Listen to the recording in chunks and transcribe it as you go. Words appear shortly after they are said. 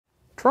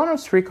Toronto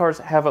streetcars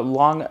have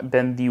long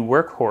been the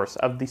workhorse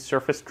of the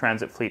surface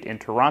transit fleet in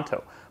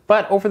Toronto,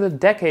 but over the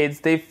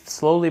decades they've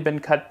slowly been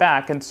cut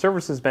back and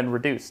service has been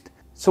reduced.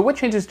 So what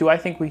changes do I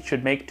think we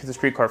should make to the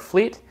streetcar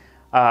fleet?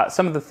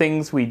 Some of the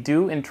things we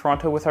do in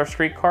Toronto with our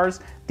streetcars,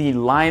 the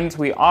lines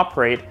we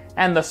operate,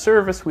 and the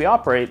service we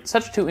operate,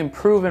 such to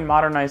improve and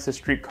modernize the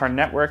streetcar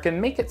network and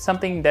make it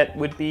something that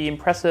would be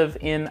impressive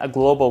in a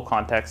global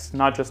context,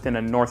 not just in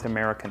a North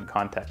American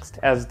context,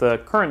 as the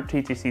current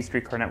TTC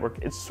streetcar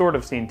network is sort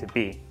of seen to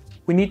be.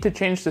 We need to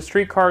change the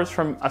streetcars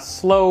from a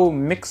slow,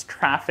 mixed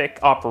traffic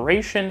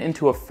operation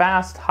into a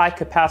fast,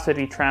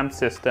 high-capacity tram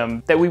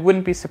system that we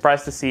wouldn't be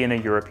surprised to see in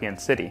a European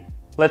city.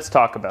 Let's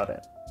talk about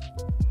it.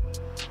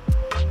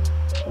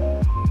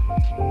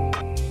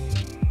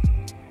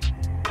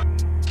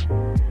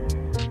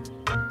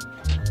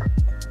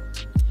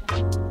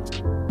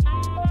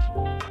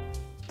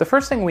 The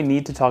first thing we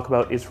need to talk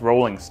about is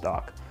rolling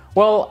stock.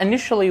 Well,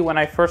 initially when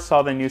I first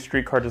saw the new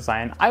streetcar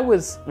design, I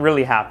was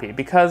really happy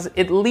because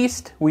at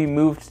least we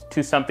moved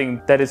to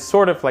something that is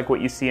sort of like what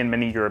you see in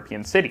many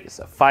European cities,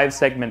 a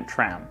 5-segment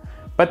tram.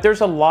 But there's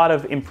a lot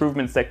of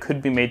improvements that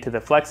could be made to the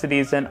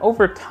Flexities, and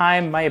over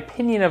time my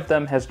opinion of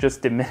them has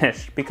just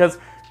diminished because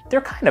they're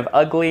kind of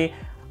ugly.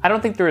 I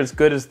don't think they're as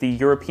good as the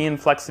European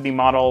Flexity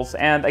models,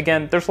 and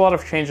again, there's a lot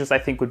of changes I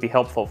think would be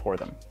helpful for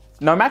them.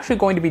 Now I'm actually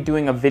going to be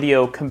doing a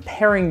video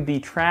comparing the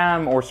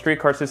tram or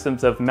streetcar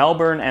systems of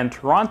Melbourne and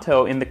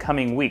Toronto in the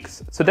coming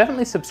weeks. So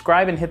definitely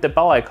subscribe and hit the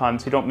bell icon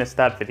so you don't miss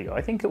that video.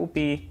 I think it will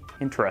be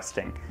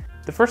interesting.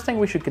 The first thing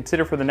we should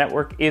consider for the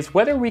network is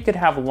whether we could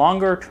have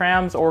longer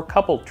trams or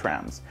coupled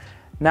trams.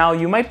 Now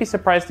you might be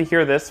surprised to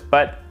hear this,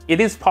 but it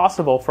is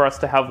possible for us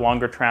to have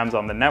longer trams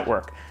on the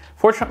network.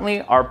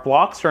 Fortunately, our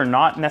blocks are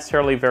not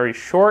necessarily very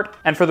short,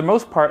 and for the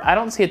most part, I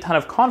don't see a ton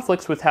of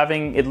conflicts with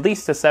having at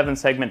least a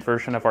 7-segment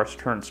version of our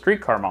current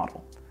streetcar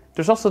model.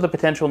 There's also the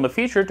potential in the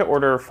future to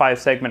order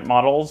 5-segment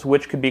models,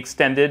 which could be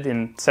extended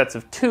in sets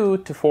of 2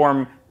 to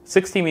form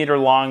 60-meter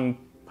long,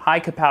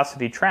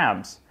 high-capacity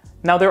trams.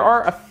 Now, there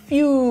are a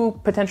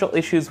few potential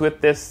issues with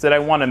this that I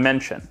want to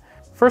mention.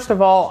 First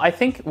of all, I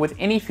think with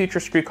any future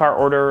streetcar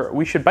order,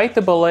 we should bite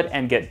the bullet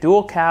and get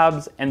dual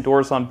cabs and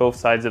doors on both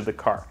sides of the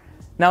car.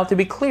 Now, to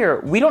be clear,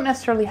 we don't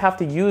necessarily have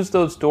to use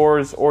those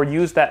doors or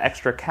use that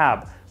extra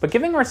cab, but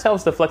giving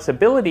ourselves the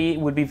flexibility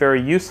would be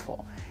very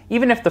useful.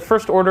 Even if the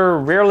first order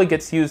rarely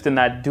gets used in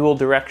that dual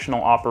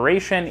directional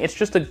operation, it's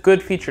just a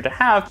good feature to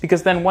have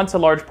because then once a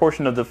large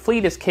portion of the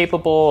fleet is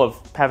capable of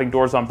having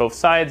doors on both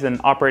sides and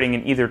operating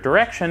in either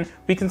direction,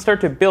 we can start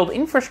to build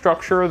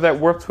infrastructure that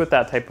works with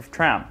that type of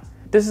tram.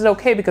 This is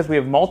okay because we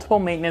have multiple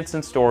maintenance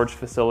and storage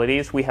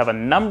facilities, we have a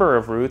number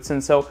of routes,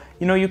 and so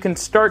you can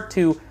start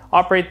to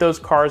operate those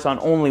cars on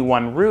only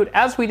one route,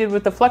 as we did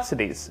with the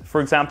Flexities.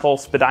 For example,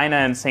 Spadina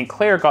and St.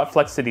 Clair got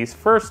Flexities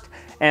first,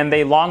 and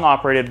they long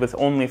operated with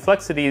only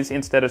Flexities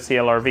instead of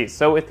CLRVs.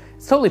 So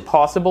it's totally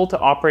possible to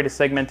operate a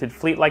segmented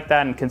fleet like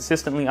that and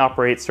consistently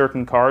operate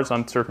certain cars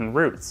on certain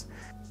routes.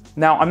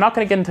 Now, I'm not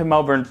going to get into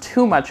Melbourne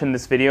too much in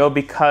this video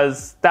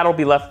because that'll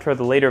be left for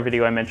the later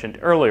video I mentioned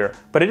earlier,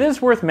 but it is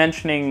worth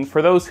mentioning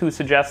for those who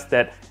suggest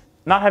that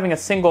not having a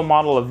single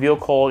model of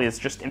vehicle is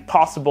just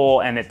impossible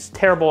and it's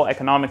terrible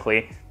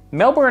economically.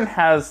 Melbourne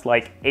has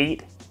like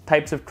 8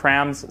 types of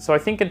trams, so I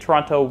think in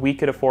Toronto we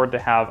could afford to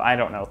have, I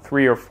don't know,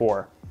 3 or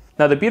 4.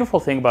 Now the beautiful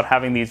thing about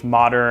having these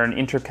modern,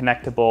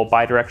 interconnectable,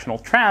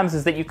 bidirectional trams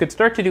is that you could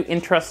start to do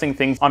interesting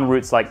things on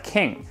routes like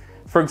King.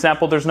 For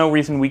example, there's no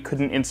reason we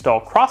couldn't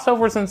install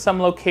crossovers in some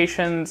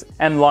locations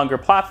and longer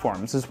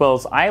platforms, as well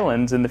as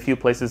islands in the few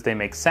places they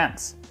make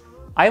sense.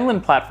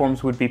 Island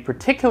platforms would be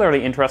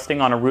particularly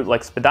interesting on a route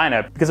like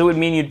Spadina because it would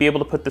mean you'd be able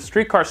to put the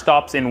streetcar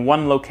stops in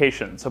one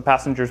location, so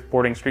passengers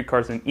boarding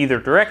streetcars in either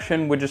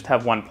direction would just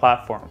have one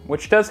platform,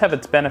 which does have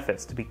its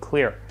benefits, to be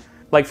clear.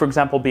 Like, for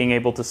example, being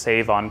able to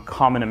save on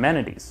common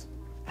amenities.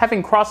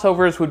 Having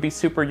crossovers would be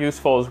super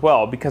useful as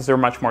well because they're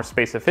much more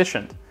space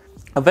efficient.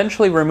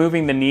 Eventually,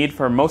 removing the need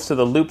for most of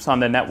the loops on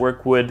the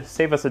network would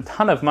save us a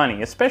ton of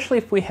money, especially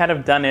if we had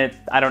have done it,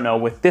 I don't know,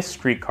 with this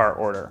streetcar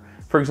order.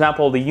 For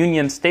example, the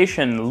Union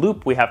Station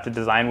loop we have to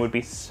design would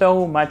be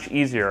so much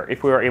easier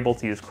if we were able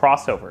to use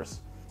crossovers.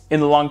 In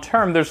the long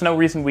term, there's no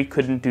reason we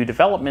couldn't do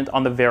development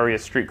on the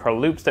various streetcar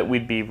loops that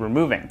we'd be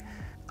removing.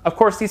 Of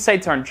course, these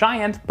sites aren't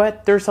giant,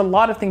 but there's a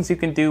lot of things you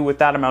can do with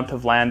that amount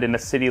of land in a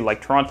city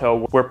like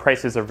Toronto where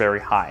prices are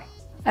very high.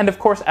 And of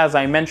course, as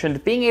I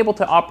mentioned, being able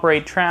to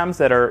operate trams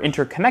that are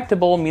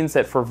interconnectable means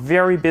that for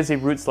very busy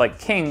routes like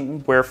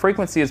King, where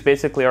frequency is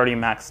basically already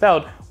maxed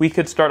out, we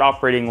could start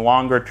operating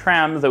longer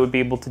trams that would be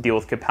able to deal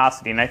with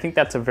capacity, and I think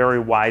that's a very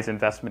wise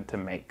investment to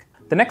make.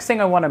 The next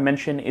thing I want to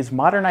mention is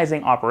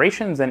modernizing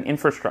operations and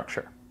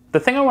infrastructure. The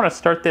thing I want to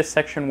start this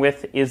section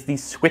with is the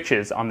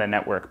switches on the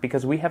network,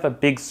 because we have a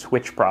big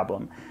switch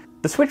problem.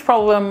 The switch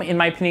problem, in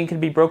my opinion, can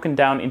be broken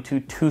down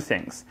into 2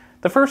 things.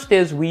 The first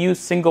is we use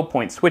single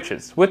point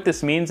switches. What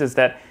this means is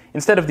that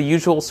instead of the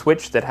usual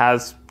switch that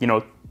has,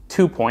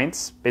 2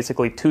 points,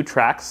 basically 2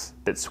 tracks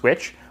that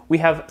switch, we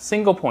have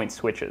single point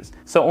switches.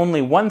 So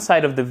only one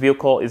side of the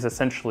vehicle is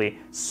essentially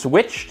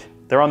switched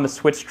They're on the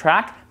switch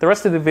track, the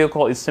rest of the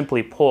vehicle is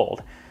simply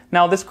pulled.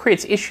 Now this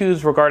creates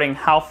issues regarding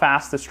how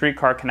fast the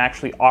streetcar can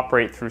actually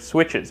operate through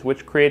switches,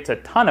 which creates a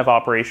ton of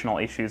operational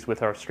issues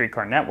with our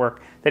streetcar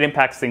network that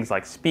impacts things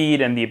like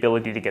speed and the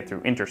ability to get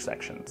through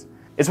intersections.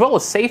 As well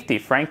as safety,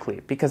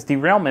 frankly, because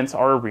derailments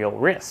are a real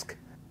risk.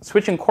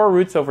 Switching core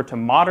routes over to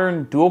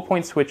modern,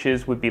 dual-point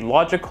switches would be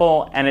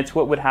logical, and it's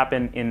what would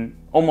happen in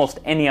almost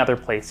any other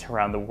place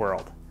around the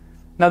world.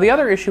 Now the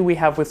other issue we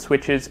have with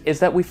switches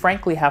is that we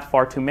frankly have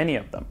far too many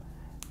of them.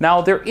 Now,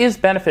 there is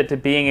benefit to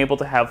being able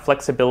to have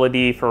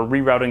flexibility for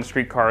rerouting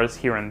streetcars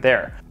here and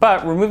there,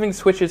 but removing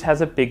switches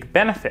has a big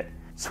benefit.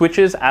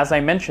 Switches, as I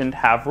mentioned,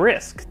 have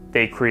risk.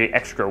 They create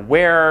extra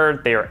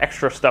wear, they are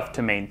extra stuff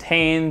to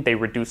maintain, they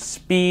reduce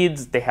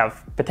speeds, they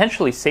have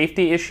potentially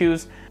safety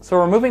issues, so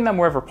removing them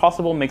wherever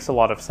possible makes a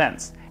lot of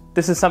sense.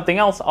 This is something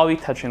else I'll be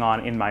touching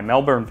on in my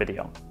Melbourne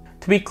video.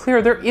 To be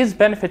clear, there is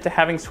benefit to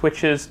having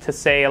switches to,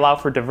 say, allow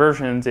for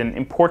diversions in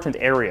important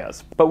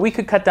areas, but we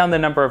could cut down the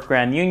number of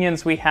Grand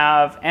Unions we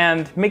have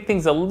and make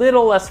things a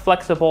little less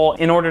flexible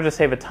in order to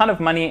save a ton of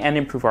money and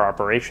improve our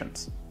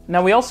operations.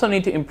 Now we also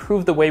need to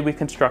improve the way we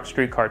construct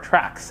streetcar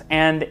tracks,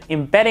 and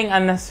embedding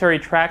unnecessary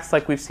tracks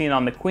like we've seen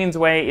on the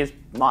Queensway is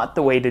not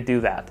the way to do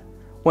that.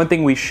 One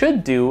thing we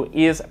should do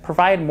is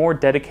provide more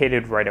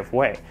dedicated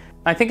right-of-way.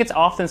 I think it's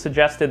often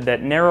suggested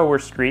that narrower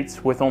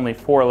streets with only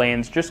 4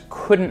 lanes just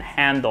couldn't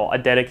handle a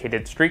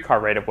dedicated streetcar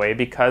right-of-way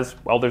because,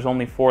 well, there's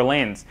only 4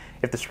 lanes.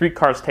 If the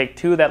streetcars take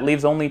 2, that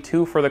leaves only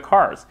 2 for the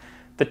cars.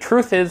 The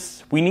truth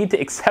is, we need to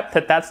accept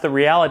that that's the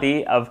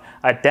reality of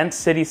a dense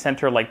city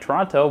center like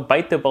Toronto.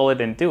 Bite the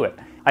bullet and do it.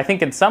 I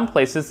think in some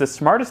places the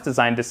smartest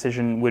design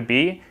decision would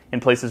be,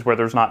 in places where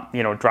there's not,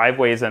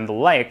 driveways and the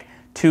like,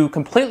 to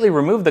completely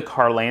remove the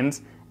car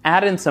lanes,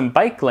 add in some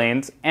bike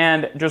lanes,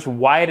 and just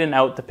widen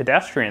out the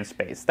pedestrian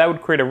space. That would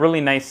create a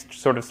really nice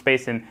sort of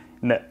space in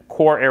the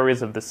core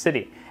areas of the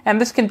city. And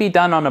this can be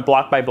done on a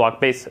block-by-block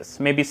basis.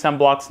 Maybe some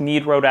blocks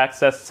need road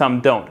access, some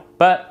don't.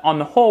 But on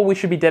the whole, we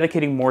should be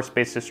dedicating more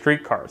space to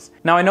streetcars.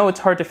 Now I know it's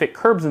hard to fit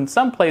curbs in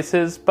some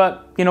places,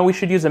 but we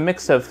should use a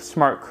mix of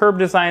smart curb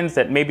designs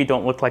that maybe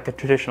don't look like a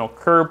traditional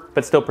curb,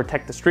 but still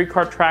protect the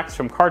streetcar tracks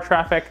from car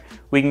traffic.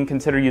 We can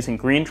consider using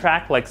green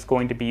track like it's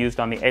going to be used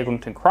on the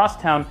Eglinton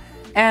Crosstown.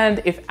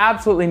 And if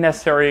absolutely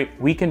necessary,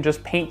 we can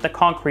just paint the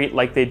concrete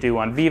like they do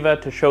on Viva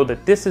to show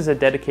that this is a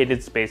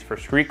dedicated space for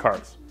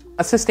streetcars.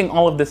 Assisting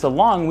all of this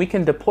along, we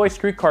can deploy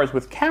streetcars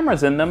with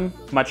cameras in them,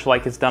 much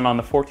like is done on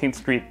the 14th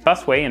Street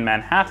busway in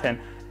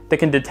Manhattan, that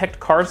can detect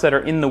cars that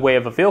are in the way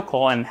of a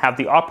vehicle and have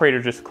the operator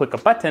just click a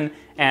button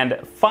and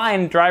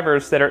find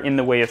drivers that are in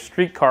the way of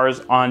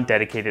streetcars on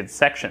dedicated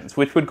sections,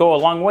 which would go a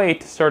long way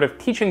to sort of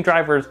teaching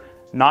drivers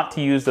not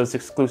to use those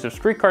exclusive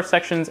streetcar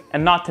sections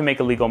and not to make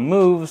illegal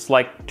moves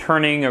like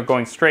turning or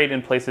going straight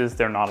in places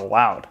they're not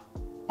allowed.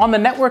 On the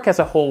network as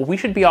a whole, we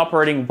should be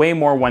operating way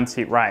more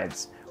one-seat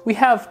rides. We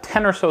have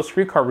 10 or so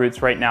streetcar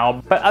routes right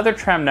now, but other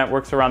tram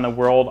networks around the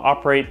world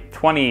operate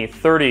 20,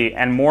 30,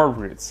 and more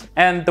routes.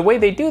 And the way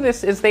they do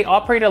this is they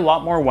operate a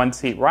lot more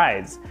one-seat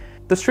rides.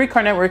 The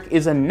streetcar network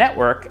is a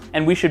network,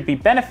 and we should be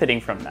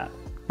benefiting from that.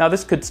 Now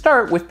this could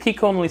start with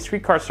peak-only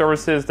streetcar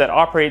services that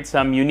operate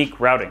some unique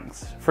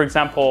routings. For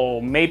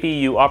example, maybe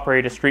you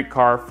operate a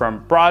streetcar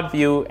from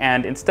Broadview,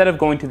 and instead of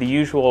going to the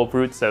usual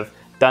routes of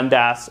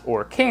Dundas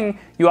or King,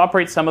 you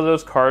operate some of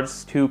those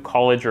cars to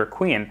College or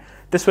Queen.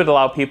 This would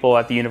allow people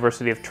at the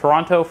University of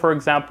Toronto, for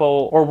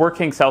example, or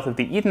working south of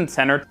the Eden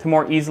Centre to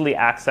more easily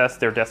access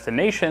their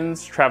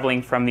destinations,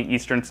 traveling from the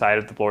eastern side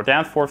of the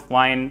Bloor-Danforth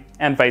line,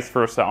 and vice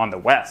versa on the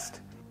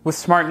west. With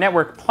smart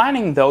network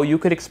planning, though, you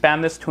could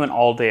expand this to an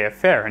all-day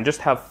affair and just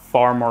have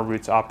far more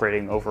routes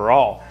operating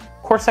overall.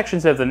 Core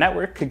sections of the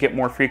network could get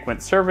more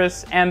frequent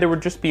service, and there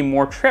would just be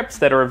more trips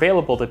that are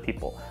available to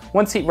people.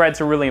 One-seat rides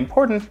are really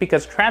important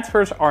because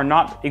transfers are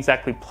not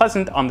exactly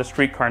pleasant on the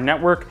streetcar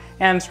network,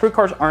 and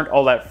streetcars aren't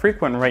all that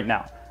frequent right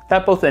now.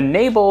 That both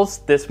enables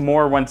this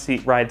more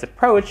one-seat rides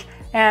approach,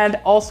 and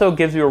also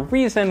gives you a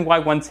reason why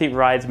one-seat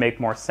rides make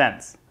more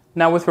sense.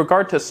 Now with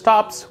regard to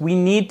stops, we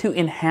need to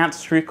enhance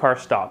streetcar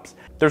stops.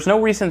 There's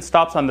no reason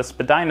stops on the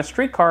Spadina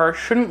streetcar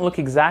shouldn't look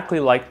exactly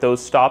like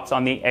those stops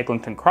on the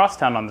Eglinton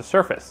Crosstown on the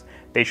surface.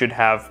 They should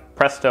have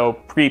presto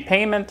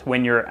prepayment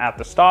when you're at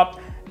the stop.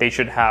 They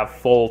should have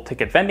full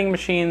ticket vending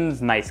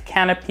machines, nice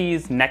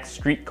canopies, next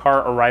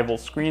streetcar arrival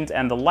screens,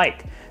 and the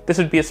like. This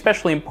would be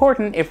especially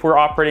important if we're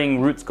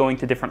operating routes going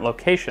to different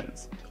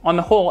locations. On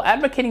the whole,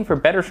 advocating for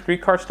better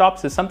streetcar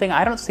stops is something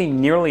I don't see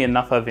nearly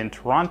enough of in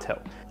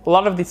Toronto. A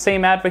lot of the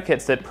same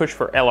advocates that push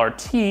for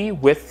LRT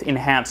with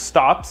enhanced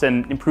stops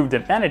and improved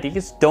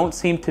amenities don't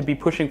seem to be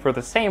pushing for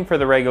the same for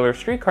the regular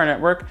streetcar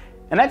network,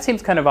 and that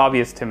seems kind of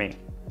obvious to me.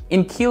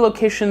 In key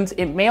locations,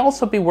 it may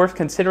also be worth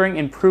considering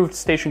improved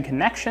station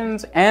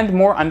connections and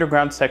more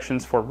underground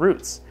sections for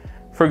routes.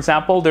 For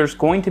example, there's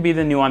going to be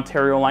the new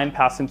Ontario line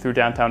passing through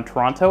downtown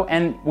Toronto,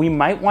 and we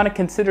might want to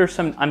consider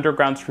some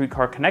underground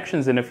streetcar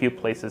connections in a few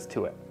places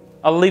to it.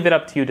 I'll leave it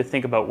up to you to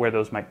think about where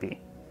those might be.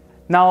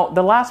 Now,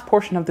 the last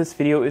portion of this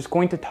video is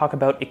going to talk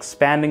about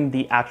expanding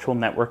the actual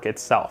network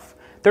itself.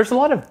 There's a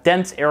lot of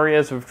dense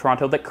areas of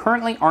Toronto that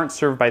currently aren't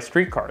served by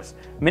streetcars.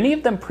 Many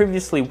of them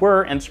previously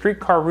were, and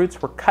streetcar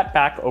routes were cut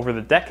back over the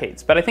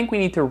decades, but I think we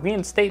need to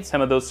reinstate some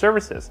of those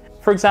services.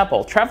 For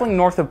example, traveling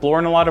north of Bloor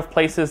in a lot of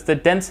places, the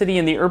density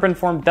in the urban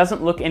form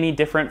doesn't look any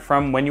different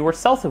from when you were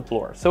south of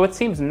Bloor, so it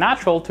seems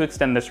natural to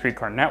extend the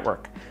streetcar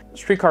network.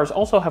 Streetcars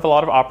also have a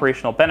lot of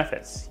operational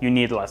benefits. You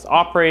need less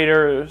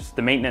operators,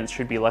 the maintenance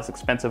should be less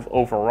expensive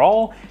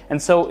overall, and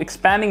so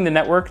expanding the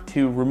network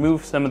to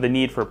remove some of the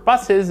need for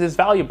buses is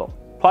valuable.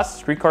 Plus,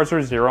 streetcars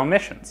are zero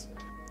emissions.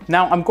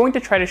 Now, I'm going to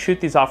try to shoot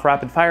these off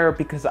rapid fire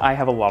because I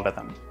have a lot of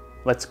them.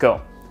 Let's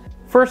go.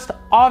 First,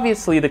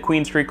 obviously the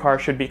Queen streetcar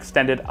should be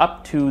extended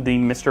up to the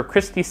Mr.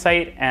 Christie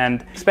site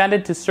and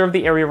expanded to serve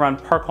the area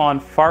around Park Lawn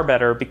far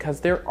better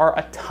because there are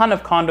a ton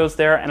of condos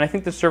there and I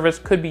think the service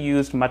could be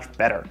used much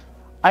better.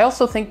 I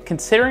also think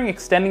considering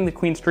extending the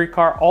Queen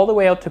streetcar all the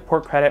way out to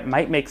Port Credit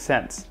might make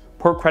sense.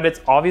 Port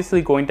Credit's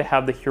obviously going to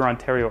have the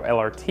Hurontario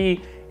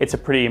LRT, it's a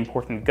pretty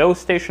important GO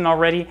station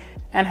already,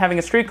 and having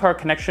a streetcar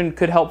connection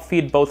could help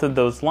feed both of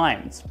those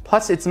lines.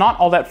 Plus, it's not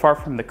all that far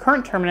from the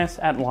current terminus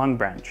at Long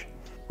Branch.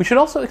 We should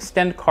also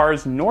extend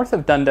cars north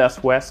of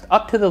Dundas West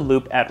up to the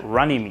loop at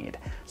Runnymede.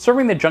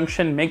 Serving the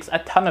junction makes a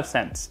ton of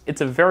sense.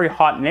 It's a very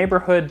hot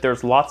neighborhood,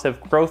 there's lots of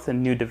growth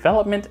and new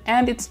development,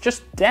 and it's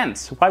just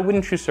dense. Why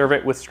wouldn't you serve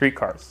it with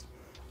streetcars?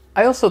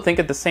 I also think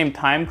at the same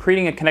time,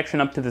 creating a connection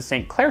up to the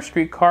St. Clair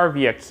streetcar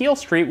via Keele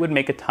Street would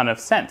make a ton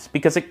of sense,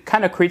 because it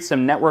kind of creates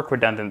some network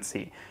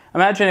redundancy.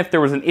 Imagine if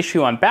there was an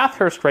issue on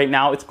Bathurst right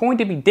now, it's going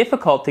to be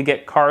difficult to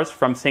get cars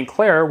from St.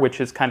 Clair,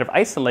 which is kind of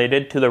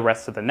isolated, to the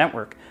rest of the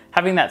network.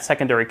 Having that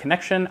secondary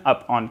connection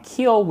up on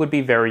Keele would be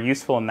very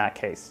useful in that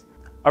case.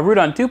 A route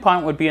on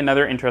DuPont would be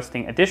another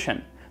interesting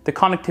addition. The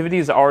connectivity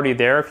is already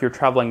there if you're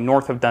traveling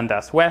north of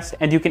Dundas West,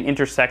 and you can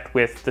intersect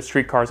with the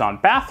streetcars on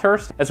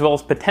Bathurst, as well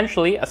as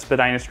potentially a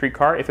Spadina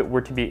streetcar if it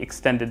were to be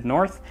extended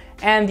north,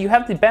 and you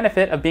have the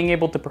benefit of being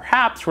able to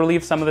perhaps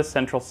relieve some of the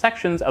central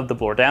sections of the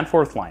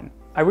Bloor-Danforth line.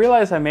 I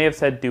realize I may have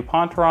said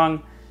DuPont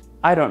wrong.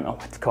 I don't know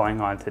what's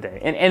going on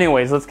today. And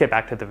anyways, let's get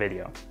back to the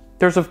video.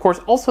 There's of course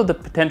also the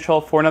potential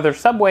for another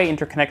subway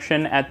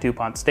interconnection at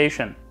DuPont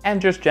Station,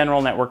 and just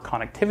general network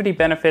connectivity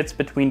benefits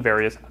between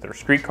various other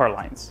streetcar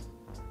lines.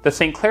 The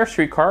St. Clair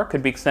streetcar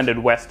could be extended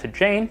west to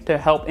Jane to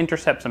help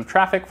intercept some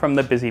traffic from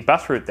the busy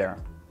bus route there.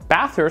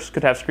 Bathurst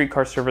could have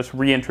streetcar service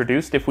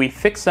reintroduced if we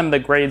fix some of the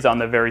grades on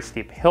the very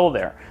steep hill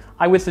there.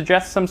 I would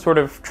suggest some sort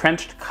of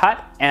trenched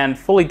cut and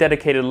fully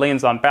dedicated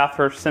lanes on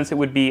Bathurst since it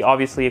would be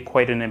obviously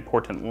quite an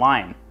important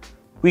line.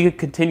 We could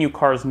continue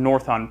cars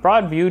north on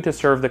Broadview to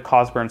serve the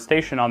Cosburn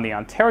station on the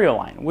Ontario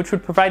line, which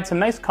would provide some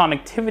nice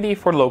connectivity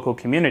for local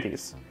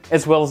communities,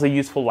 as well as a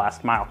useful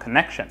last mile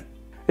connection.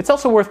 It's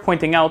also worth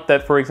pointing out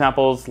that for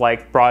examples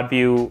like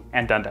Broadview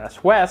and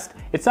Dundas West,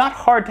 it's not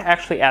hard to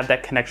actually add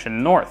that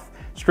connection north.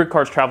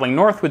 Streetcars traveling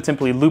north would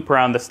simply loop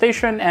around the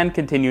station and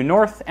continue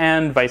north,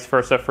 and vice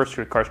versa for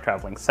streetcars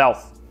traveling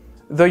south.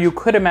 Though you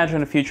could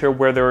imagine a future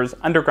where there's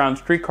underground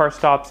streetcar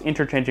stops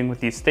interchanging with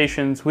these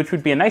stations, which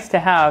would be nice to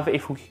have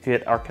if we could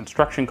get our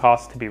construction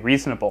costs to be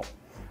reasonable.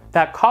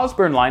 That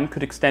Cosburn line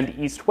could extend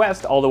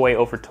east-west all the way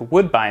over to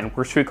Woodbine,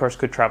 where streetcars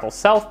could travel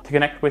south to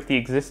connect with the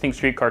existing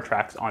streetcar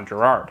tracks on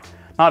Gerrard.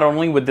 Not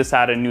only would this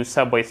add a new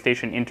subway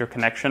station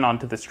interconnection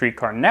onto the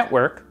streetcar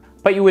network,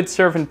 but you would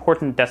serve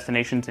important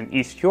destinations in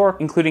East York,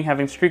 including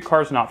having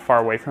streetcars not far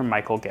away from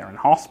Michael Garron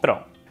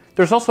Hospital.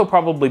 There's also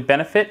probably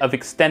benefit of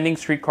extending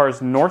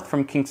streetcars north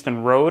from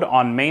Kingston Road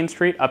on Main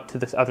Street up to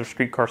this other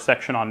streetcar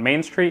section on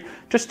Main Street,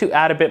 just to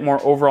add a bit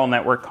more overall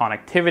network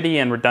connectivity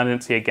and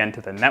redundancy again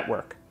to the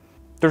network.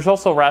 There's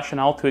also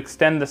rationale to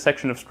extend the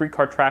section of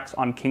streetcar tracks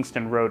on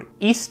Kingston Road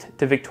east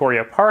to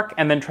Victoria Park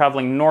and then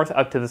traveling north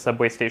up to the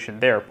subway station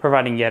there,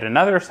 providing yet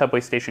another subway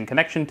station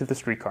connection to the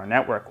streetcar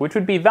network, which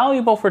would be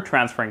valuable for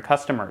transferring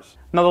customers.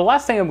 Now, the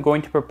last thing I'm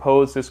going to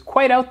propose is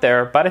quite out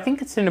there, but I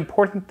think it's an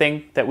important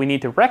thing that we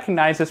need to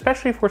recognize,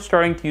 especially if we're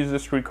starting to use the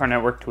streetcar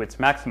network to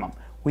its maximum.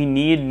 We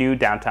need new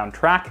downtown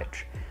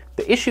trackage.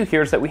 The issue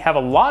here is that we have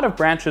a lot of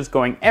branches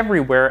going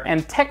everywhere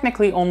and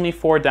technically only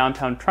 4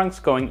 downtown trunks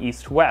going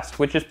east-west,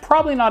 which is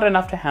probably not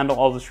enough to handle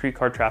all the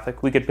streetcar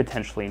traffic we could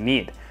potentially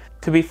need.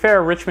 To be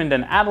fair, Richmond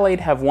and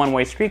Adelaide have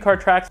one-way streetcar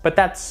tracks, but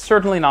that's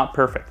certainly not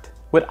perfect.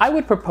 What I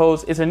would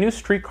propose is a new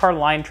streetcar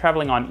line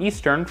traveling on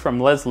Eastern from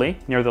Leslie,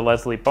 near the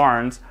Leslie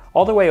Barns,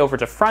 all the way over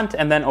to Front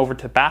and then over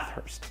to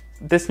Bathurst.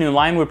 This new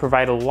line would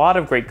provide a lot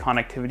of great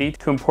connectivity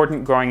to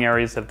important growing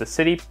areas of the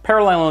city,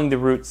 paralleling the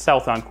route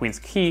south on Queens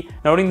Quay,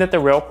 noting that the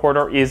rail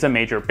corridor is a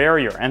major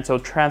barrier, and so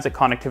transit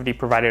connectivity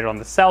provided on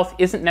the south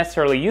isn't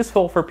necessarily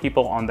useful for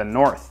people on the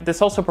north.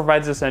 This also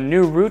provides us a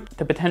new route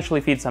to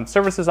potentially feed some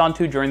services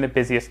onto during the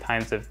busiest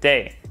times of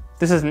day.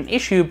 This is an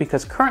issue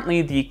because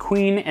currently the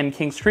Queen and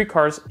King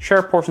streetcars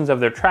share portions of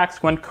their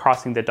tracks when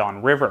crossing the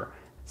Don River.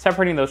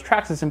 Separating those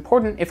tracks is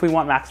important if we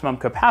want maximum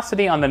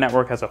capacity on the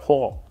network as a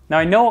whole. Now,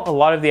 I know a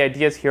lot of the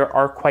ideas here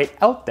are quite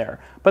out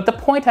there, but the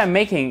point I'm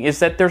making is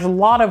that there's a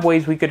lot of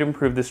ways we could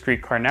improve the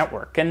streetcar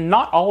network, and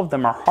not all of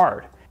them are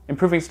hard.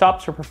 Improving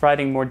stops or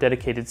providing more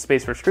dedicated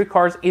space for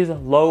streetcars is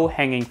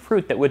low-hanging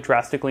fruit that would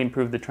drastically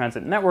improve the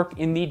transit network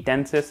in the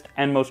densest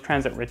and most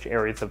transit-rich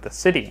areas of the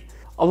city.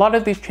 A lot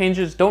of these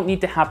changes don't need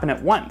to happen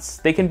at once.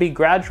 They can be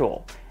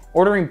gradual.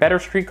 Ordering better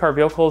streetcar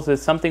vehicles is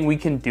something we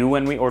can do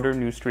when we order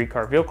new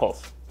streetcar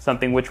vehicles,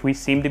 something which we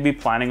seem to be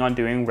planning on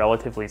doing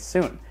relatively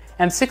soon.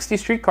 And 60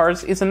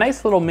 streetcars is a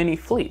nice little mini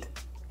fleet.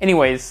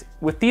 Anyways,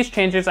 with these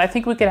changes, I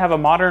think we could have a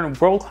modern,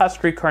 world-class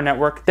streetcar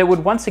network that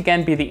would once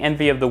again be the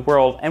envy of the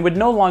world and would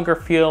no longer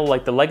feel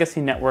like the legacy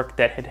network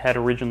that it had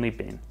originally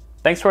been.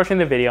 Thanks for watching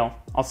the video.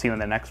 I'll see you in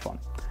the next one.